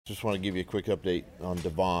Just want to give you a quick update on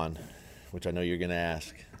Devon, which I know you're going to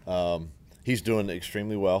ask. He's doing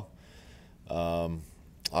extremely well.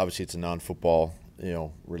 Obviously, it's a non-football,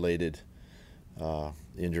 related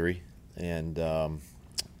injury, and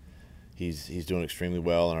he's doing extremely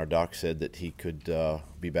well. And our doc said that he could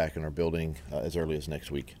be back in our building as early as next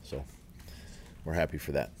week. So we're happy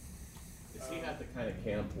for that. Is he at the kind of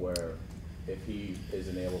camp where if he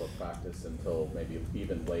isn't able to practice until maybe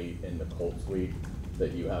even late in the Colts week,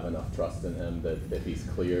 that you have enough trust in him that if he's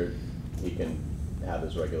cleared, he can have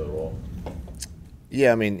his regular role?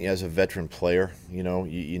 Yeah, I mean, as a veteran player, you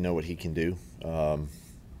know what he can do.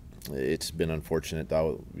 It's been unfortunate,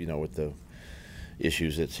 though, with the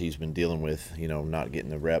issues that he's been dealing with, not getting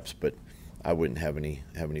the reps, but I wouldn't have any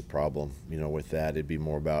problem, with that. It'd be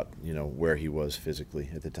more about, where he was physically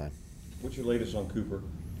at the time. What's your latest on Cooper?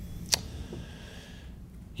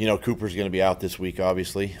 Cooper's going to be out this week,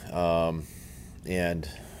 obviously, and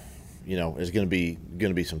there's going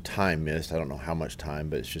to be some time missed. I don't know how much time,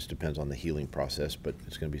 but it just depends on the healing process. But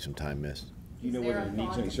it's going to be some time missed. Do you know whether he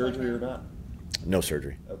needs any surgery or not? No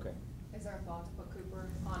surgery. Okay. Is there a thought to put Cooper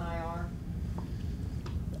on IR?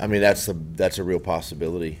 I mean, that's a real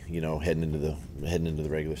possibility. Heading into the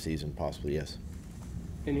regular season, possibly, yes.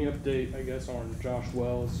 Any update, I guess, on Josh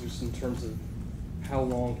Wells, just in terms of how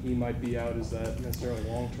long he might be out? Is that necessarily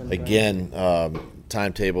long-term? Again,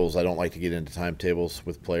 timetables, I don't like to get into timetables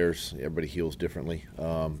with players. Everybody heals differently.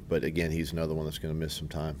 But again, he's another one that's going to miss some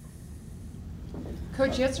time.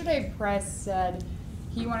 Coach, yesterday press said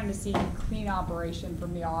he wanted to see clean operation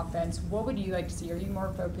from the offense. What would you like to see? Are you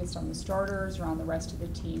more focused on the starters or on the rest of the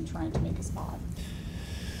team trying to make a spot?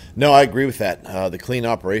 No, I agree with that. The clean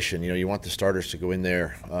operation, you want the starters to go in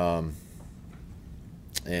there.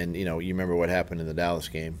 And you remember what happened in the Dallas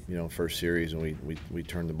game, first series, and we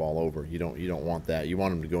turned the ball over. You don't want that. You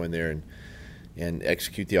want them to go in there and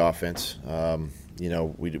execute the offense.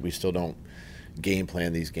 We still don't game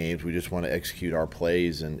plan these games. We just want to execute our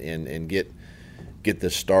plays and get the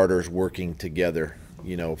starters working together,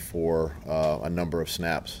 for a number of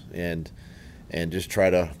snaps and just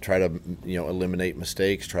try to eliminate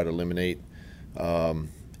mistakes, try to eliminate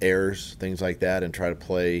errors, things like that, and try to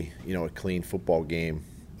play a clean football game.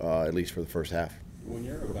 At least for the first half. When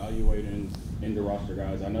you're evaluating into roster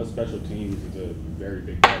guys, I know special teams is a very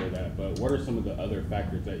big part of that, but what are some of the other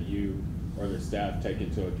factors that you or the staff take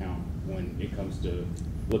into account when it comes to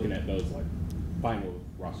looking at those like final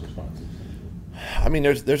roster spots? I mean,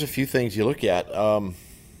 there's a few things you look at. How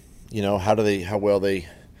well they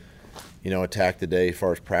attack the day as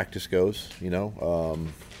far as practice goes.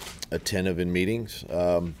 Attentive in meetings.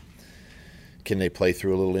 Can they play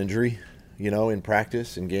through a little injury? In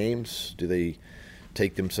practice, in games, do they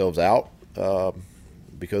take themselves out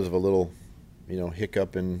because of a little,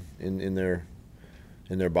 hiccup in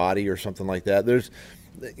their body or something like that? There's,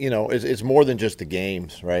 it's more than just the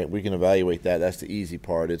games, right? We can evaluate that. That's the easy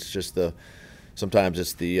part. It's just sometimes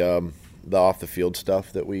it's the off the field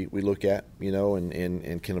stuff that we look at,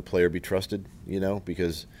 and can a player be trusted,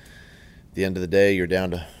 because at the end of the day, you're down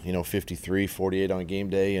to 53, 48 on game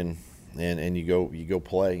day, and you go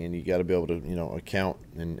play, and you got to be able to account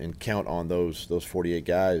and count on those 48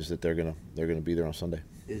 guys that they're gonna be there on Sunday.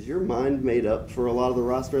 Is your mind made up for a lot of the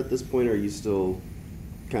roster at this point, or are you still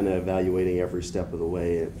kind of evaluating every step of the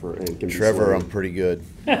way? Trevor, I'm pretty good.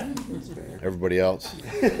 That's fair. Everybody else.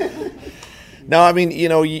 No, I mean,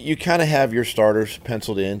 you kind of have your starters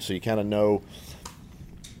penciled in, so you kind of know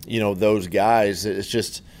those guys. It's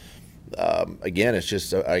just. Again, it's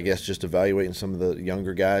just, I guess, just evaluating some of the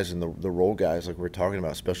younger guys and the role guys like we're talking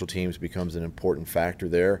about. Special teams becomes an important factor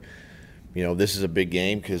there. This is a big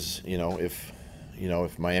game because,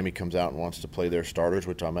 if Miami comes out and wants to play their starters,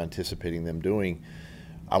 which I'm anticipating them doing,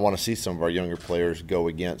 I want to see some of our younger players go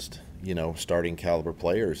against, starting caliber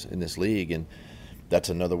players in this league. And that's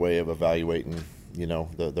another way of evaluating,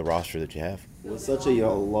 the roster that you have. With such a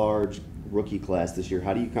large rookie class this year,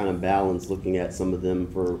 how do you kind of balance looking at some of them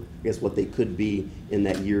for, I guess, what they could be in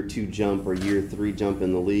that year 2 jump or year 3 jump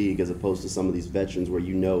in the league, as opposed to some of these veterans where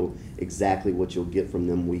exactly what you'll get from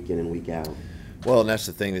them week in and week out? Well, and that's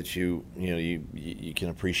the thing that you can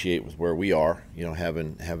appreciate with where we are,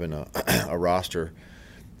 having a roster,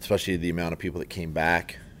 especially the amount of people that came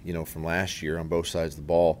back, from last year on both sides of the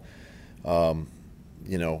ball.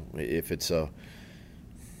 If it's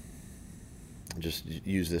just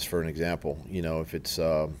use this for an example. If it's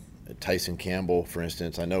Tyson Campbell, for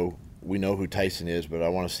instance, we know who Tyson is, but I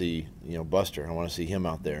want to see Buster. I want to see him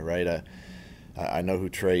out there, right? I know who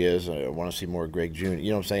Trey is. I want to see more Greg Jr.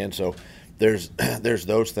 You know what I'm saying? So there's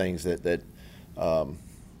those things that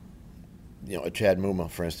a Chad Muma,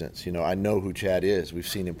 for instance. I know who Chad is. We've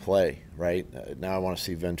seen him play, right? Now I want to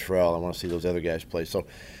see Ventrell. I want to see those other guys play. So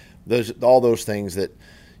all those things that,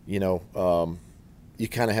 you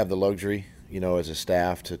kind of have the luxury, as a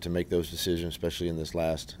staff to make those decisions, especially in this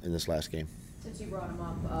last game. Since you brought him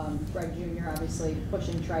up, Greg Jr. obviously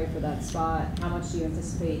pushing Trey for that spot. How much do you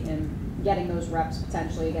anticipate him getting those reps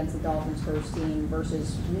potentially against the Dolphins first team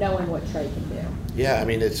versus knowing what Trey can do? Yeah, I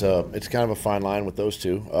mean it's kind of a fine line with those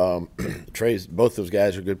two. Both those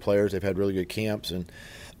guys are good players. They've had really good camps, and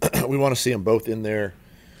we want to see them both in there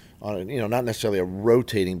on not necessarily a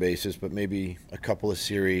rotating basis, but maybe a couple of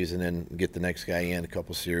series and then get the next guy in, a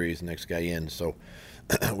couple of series, next guy in, so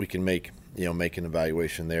we can make an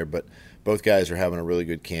evaluation there. But both guys are having a really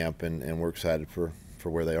good camp, and we're excited for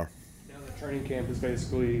where they are. Now the training camp is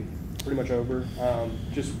basically pretty much over.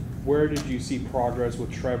 Just where did you see progress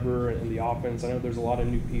with Trevor and the offense? I know there's a lot of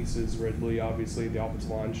new pieces. Ridley, obviously, the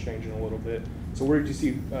offensive line's changing a little bit. So where did you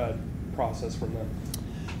see process from them?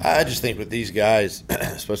 I just think with these guys,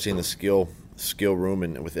 especially in the skill room,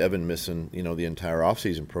 and with Evan missing, the entire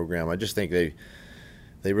offseason program, I just think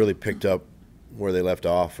they really picked up where they left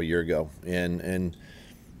off a year ago, and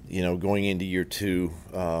going into year two,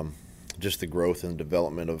 just the growth and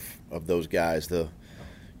development of those guys.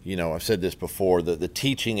 I've said this before, the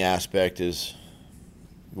teaching aspect is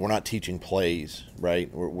we're not teaching plays,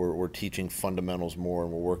 right? We're teaching fundamentals more,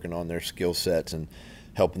 and we're working on their skill sets and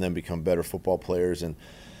helping them become better football players and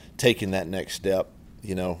taking that next step,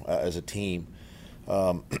 as a team.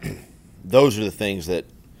 Those are the things that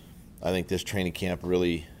I think this training camp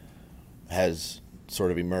really has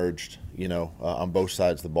sort of emerged, on both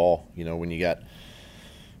sides of the ball. When you got,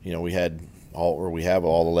 we have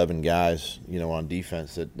all 11 guys, on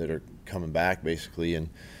defense that are coming back basically, and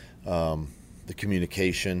the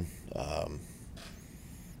communication,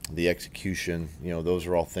 the execution, those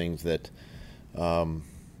are all things that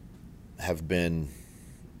have been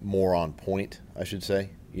more on point, I should say,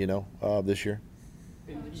 this year.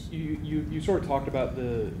 You sort of talked about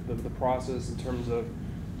the process in terms of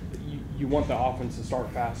you want the offense to start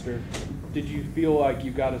faster. Did you feel like you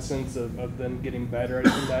got a sense of them getting better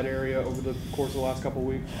in that area over the course of the last couple of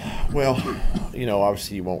weeks? Well,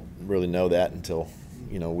 obviously you won't really know that until,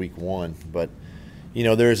 week one. But,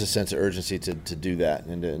 there is a sense of urgency to do that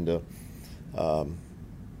and to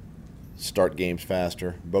start games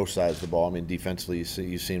faster, both sides of the ball. I mean, defensively,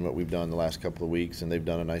 you've seen what we've done the last couple of weeks, and they've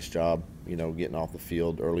done a nice job, getting off the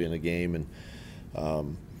field early in the game. And,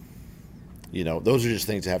 those are just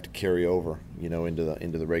things that have to carry over, into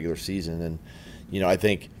the regular season. And, I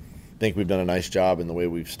think we've done a nice job in the way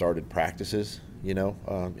we've started practices,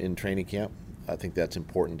 in training camp. I think that's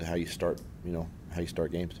important to how you start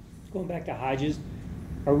games. Going back to Hodges,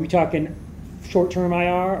 are we talking short-term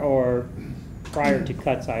IR or prior to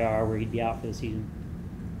Cuts IR where he'd be out for the season?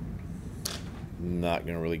 Not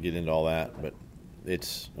going to really get into all that, but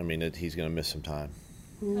he's going to miss some time.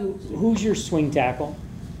 Who's your swing tackle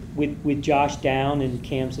with Josh down and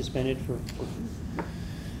Cam suspended for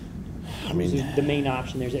the main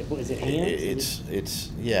option there? Is it Hans?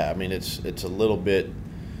 It's a little bit,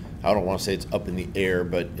 I don't want to say it's up in the air,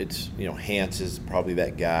 but it's, Hans is probably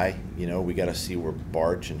that guy. We got to see where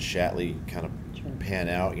Barch and Shatley kind of pan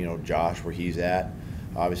out, Josh where he's at,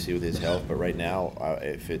 obviously with his health. But right now,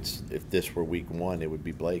 if this were week one, it would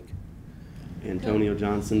be Blake. Antonio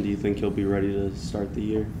Johnson, do you think he'll be ready to start the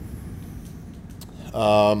year?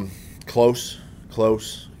 Close.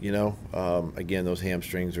 Again, those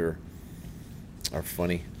hamstrings are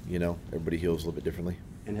funny. Everybody heals a little bit differently.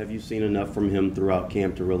 And have you seen enough from him throughout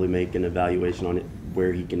camp to really make an evaluation on it,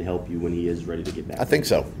 where he can help you when he is ready to get back? I think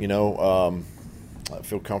so. I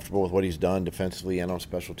feel comfortable with what he's done defensively and on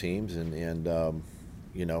special teams, and I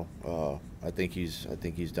think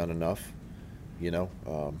he's done enough.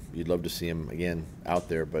 You'd love to see him again out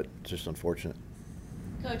there, but it's just unfortunate.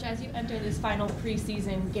 Coach, as you enter this final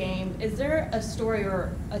preseason game, is there a story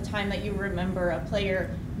or a time that you remember a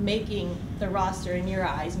player making the roster in your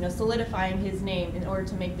eyes, solidifying his name in order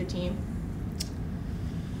to make the team?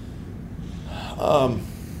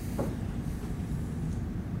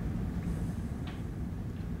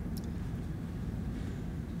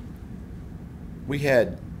 We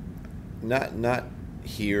had not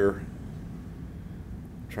here.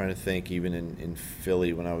 Trying to think, even in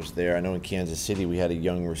Philly when I was there. I know in Kansas City we had a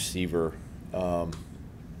young receiver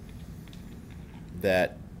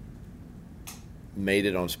that made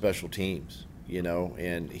it on special teams,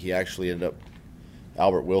 and he actually ended up,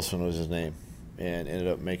 Albert Wilson was his name, and ended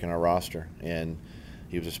up making our roster. And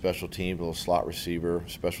he was a special team, little slot receiver,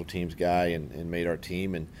 special teams guy, and made our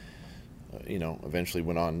team, and eventually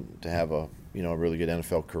went on to have a a really good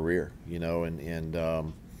NFL career,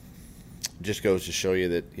 and just goes to show you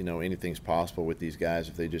that, anything's possible with these guys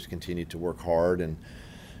if they just continue to work hard and,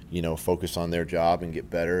 focus on their job and get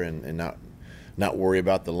better and not worry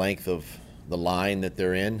about the length of the line that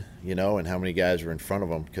they're in, and how many guys are in front of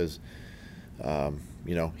them, because,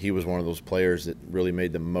 he was one of those players that really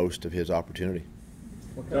made the most of his opportunity.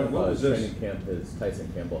 What kind of training camp has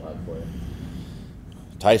Tyson Campbell had for you?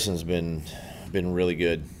 Tyson's been really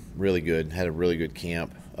good, had a really good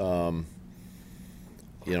camp.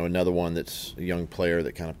 Another one that's a young player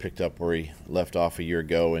that kind of picked up where he left off a year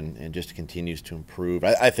ago and just continues to improve.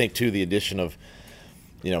 I think, too, the addition of,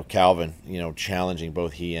 Calvin, challenging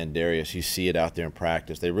both he and Darius. You see it out there in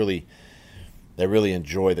practice. They really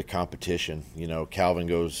enjoy the competition. Calvin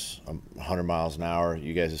goes 100 miles an hour.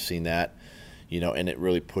 You guys have seen that, and it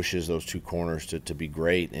really pushes those two corners to be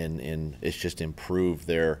great, and it's just improved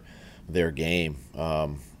their game.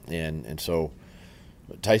 And so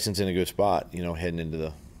Tyson's in a good spot, heading into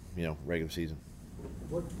the, regular season.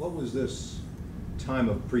 What was this time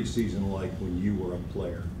of preseason like when you were a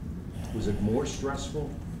player? Was it more stressful?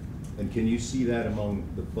 And can you see that among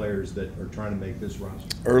the players that are trying to make this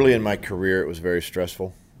roster? Early in my career, it was very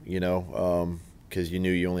stressful, because you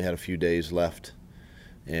knew you only had a few days left.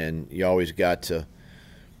 And you always got to,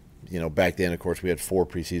 back then, of course, we had 4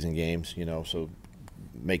 preseason games, so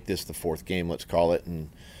make this the 4th game, let's call it. And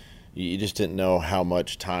you just didn't know how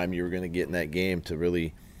much time you were going to get in that game to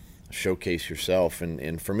really showcase yourself.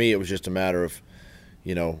 And for me, it was just a matter of,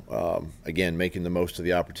 again, making the most of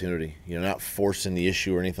the opportunity, not forcing the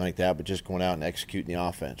issue or anything like that, but just going out and executing the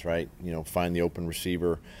offense, right? Find the open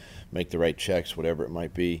receiver, make the right checks, whatever it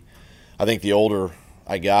might be. I think the older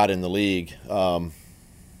I got in the league,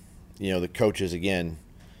 the coaches, again,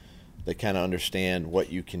 they kind of understand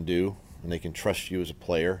what you can do and they can trust you as a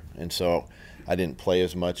player. And so I didn't play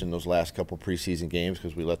as much in those last couple preseason games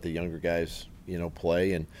because we let the younger guys,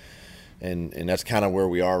 play. And that's kind of where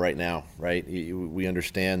we are right now, right? We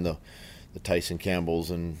understand the Tyson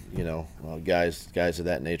Campbells and, guys of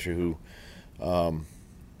that nature who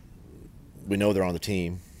we know they're on the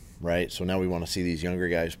team, right? So now we want to see these younger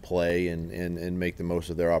guys play and make the most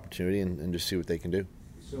of their opportunity and just see what they can do.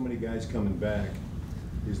 So many guys coming back.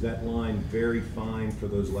 Is that line very fine for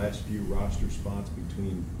those last few roster spots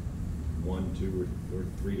between 1, 2, or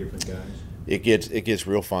 3 different guys? It gets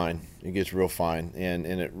real fine. It gets real fine, and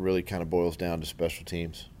it really kind of boils down to special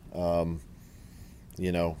teams.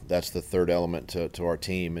 That's the third element to our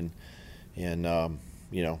team, and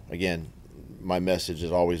again, my message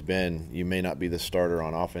has always been: you may not be the starter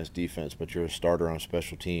on offense, defense, but you're a starter on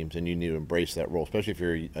special teams, and you need to embrace that role, especially if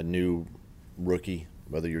you're a new rookie,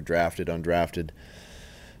 whether you're drafted, undrafted,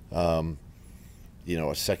 a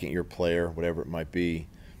second-year player, whatever it might be.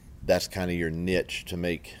 That's kind of your niche to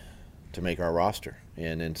make our roster,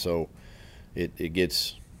 and so it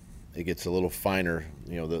gets a little finer.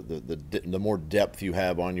 The more depth you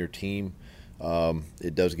have on your team,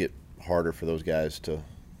 it does get harder for those guys to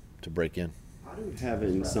break in. How do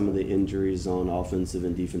having some of the injuries on offensive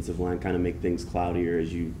and defensive line kind of make things cloudier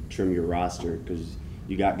as you trim your roster? Because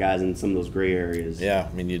you got guys in some of those gray areas. Yeah,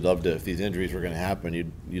 I mean, you'd love to, if these injuries were going to happen,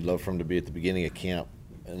 you'd love for them to be at the beginning of camp,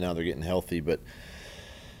 and now they're getting healthy. But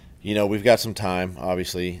we've got some time,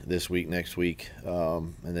 obviously, this week, next week,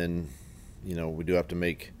 and then we do have to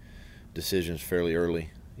make decisions fairly early,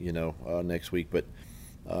 next week. But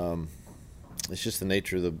it's just the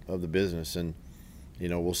nature of the business, and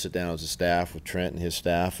we'll sit down as a staff with Trent and his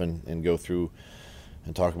staff and go through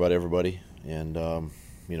and talk about everybody, and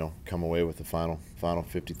come away with the final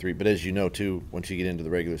 53. But as you know, too, once you get into the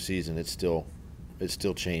regular season, it's still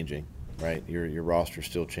changing, right? Your roster's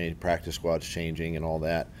still changing, practice squad's changing, and all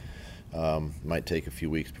that. Might take a few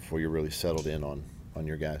weeks before you're really settled in on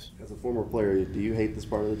your guys. As a former player, do you hate this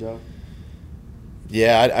part of the job?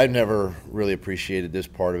 Yeah, I've never really appreciated this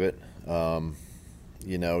part of it.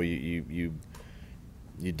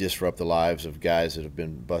 You disrupt the lives of guys that have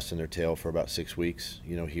been busting their tail for about 6 weeks,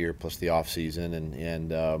 here, plus the off season,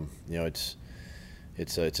 and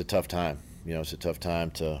it's a tough time. It's a tough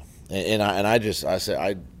time to,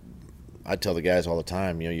 I tell the guys all the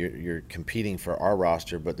time, you're competing for our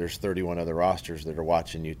roster, but there's 31 other rosters that are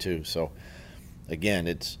watching you too. So again,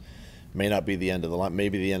 it's may not be the end of the line,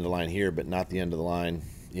 maybe the end of the line here, but not the end of the line,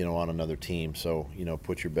 on another team. So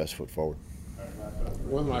put your best foot forward.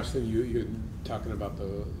 One last thing, you're talking about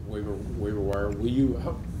the waiver wire. Will you?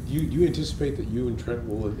 Do you anticipate that you and Trent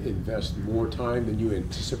will invest more time than you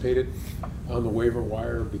anticipated on the waiver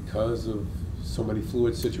wire because of so many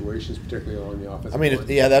fluid situations, particularly on the offensive line?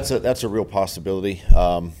 Yeah, that's a real possibility.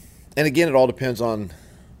 And again, it all depends on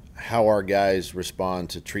how our guys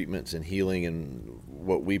respond to treatments and healing and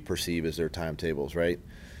what we perceive as their timetables, right?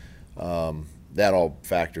 That all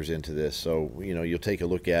factors into this. So, you'll take a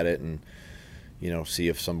look at it and, see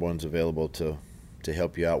if someone's available to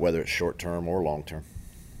help you out, whether it's short term or long term.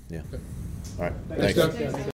 Yeah. All right. Thanks, Thanks. Doug.